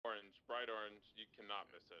orange. You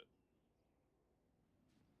cannot miss it.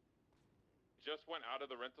 Just went out of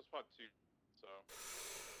the rental spot too, so.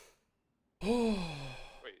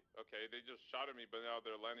 Wait, okay, they just shot at me, but now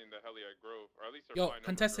they're landing the heli at Grove, or at least they're flying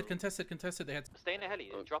contested, over Grove. contested. They had. Stay in the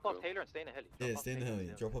heli. Drop off Taylor and stay in the heli. Yeah, stay in the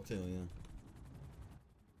heli. Drop off Taylor, yeah.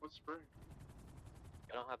 What spray?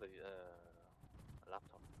 I don't have a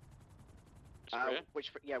laptop.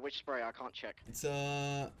 Which spray? I can't check. It's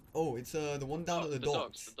the one down at the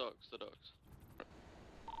docks. The docks.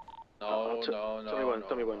 No.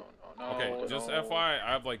 Tell me when. Okay, just FYI,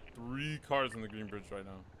 I have like 3 cars in the Green Bridge right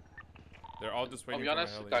now. They're all just waiting. I'll be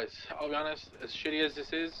honest, guys. I'll be honest. As shitty as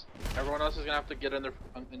this is, everyone else is gonna have to get in the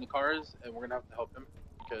cars, and we're gonna have to help them.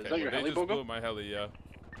 Because okay, your heli blew my heli, yeah.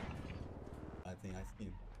 I see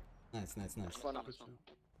him. Nice.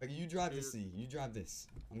 Okay, you drive this. You drive this.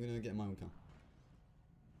 I'm gonna get my own car.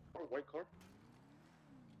 Oh, white car.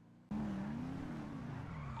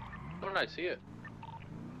 Why don't I see it?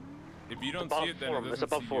 If you don't see it, then it doesn't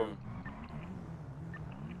see you.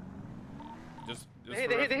 Just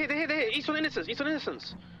Hey, East on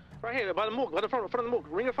Innocence. Right here, by the morgue, by the front of the morgue.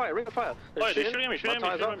 Ring of fire. Oh, they're shooting me. They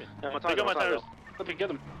got my tires. Okay, get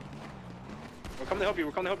them. We're coming to help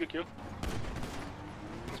you, Q.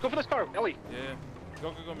 Let's go for this car, Ellie. Yeah.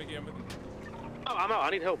 Go, Mickey, I'm with you. Oh, I'm out. I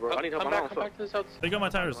need help, bro. I need help. Come back to this house. They got my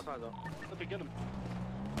tires. Okay, get them.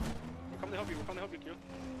 We're coming to help you, Q.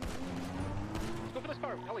 Let's go for this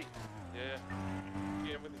car, Ellie. Yeah,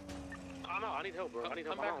 I'm with you. I'm out. I need help, bro. I need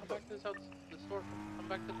help. Come back to this house. This store. Come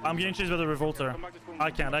back to. I'm getting chased by the revolter. I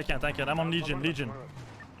can't. I'm on Legion.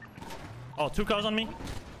 Oh, 2 cars on me. I'm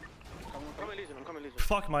coming, Legion.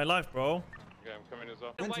 Fuck my life, bro. Okay, I'm coming as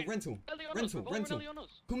well. Rental.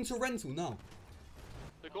 Come to rental now.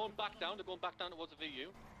 They're going back down towards the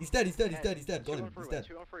VU. He's dead. Got him. He's dead. Two on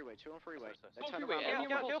freeway.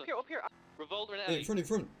 Up here. Revolver and Yeah, Ellie. in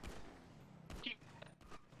front. To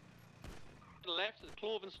the left, the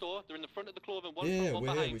clothing store. They're in the front of the clothing. One We're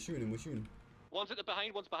behind. here. We're shooting. One's at the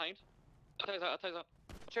behind. One's behind. I'll tell you that.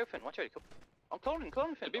 Watch out, Finn. I'm cloning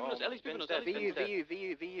Finn. They're beaming us. Ellie's beaming us.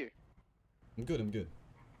 VU. I'm good.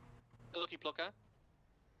 Lucky plucker.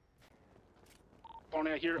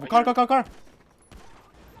 Here. Car.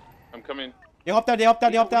 I'm coming. They hopped out.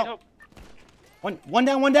 One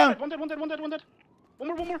down. One dead.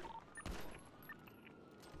 One more.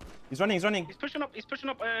 He's running. He's pushing up. Just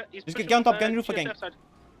get on top, get on the roof again.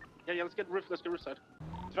 Yeah, let's get roof side.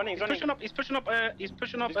 He's running. He's pushing up. Just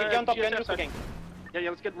get on top, get on the roof again. Yeah,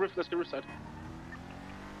 let's get roof side.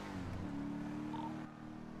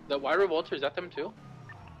 The wire revolter, is that them too?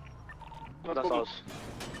 No, that's us.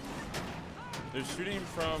 They're shooting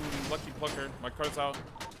from Lucky Plucker. My car's out.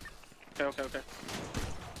 Okay.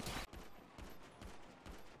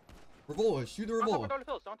 Revolver, shoot the revolver.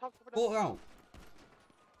 Revolver out.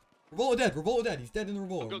 Revolver dead. He's dead in the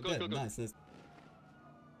revolver. Go. Nice.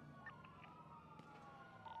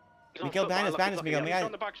 Miguel behind us, Miguel. Show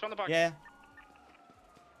on the back. Yeah.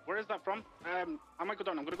 Where is that from? I might go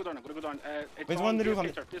down. I'm gonna go down. It's Where's one on the roof?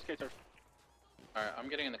 Alright, I'm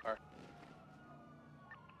getting in the car.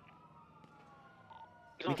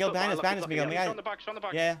 Miguel behind us, Miguel. Show on the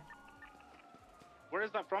back. Yeah. Where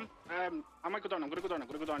is that from? I might go down. I'm gonna go down.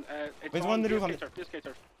 Where's one on the roof? Alright,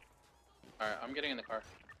 I'm getting in the car.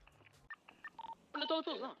 What, are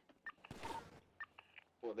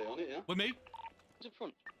they on it, yeah? With me? Who's in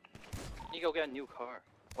front? You go get a new car.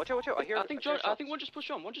 Watch out. I hear. I think one just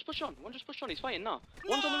pushed on. He's fighting now.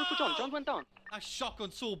 One's on the roof with John. John went down. That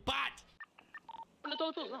shotgun's so bad. What,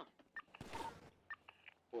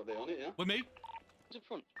 are they on it, yeah? With me? Who's in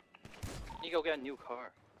front? You go get a new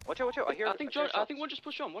car. Watch out. I hear. I think one just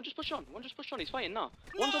pushed on. He's fighting now.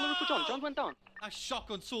 One's on the roof with John. John went down. That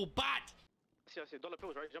shotgun's so bad. I see. Dollar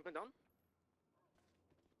pills, right? Jumping down.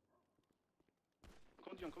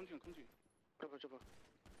 Come to you. Jump.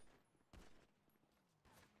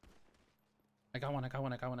 I got one. We're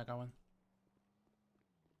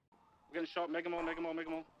getting shot. Make them all.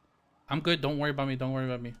 I'm good. Don't worry about me. How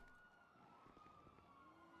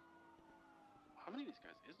many of these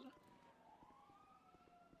guys is there?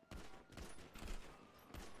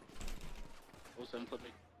 Oh, 7 flip me.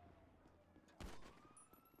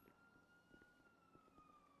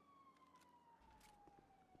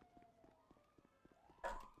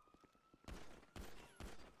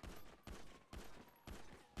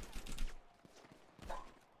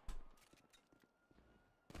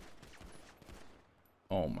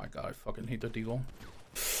 Oh my god, I fucking hate the deagle.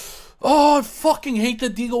 Oh, I fucking hate the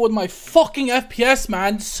deagle with my fucking FPS,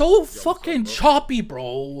 man. So fucking choppy,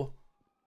 bro.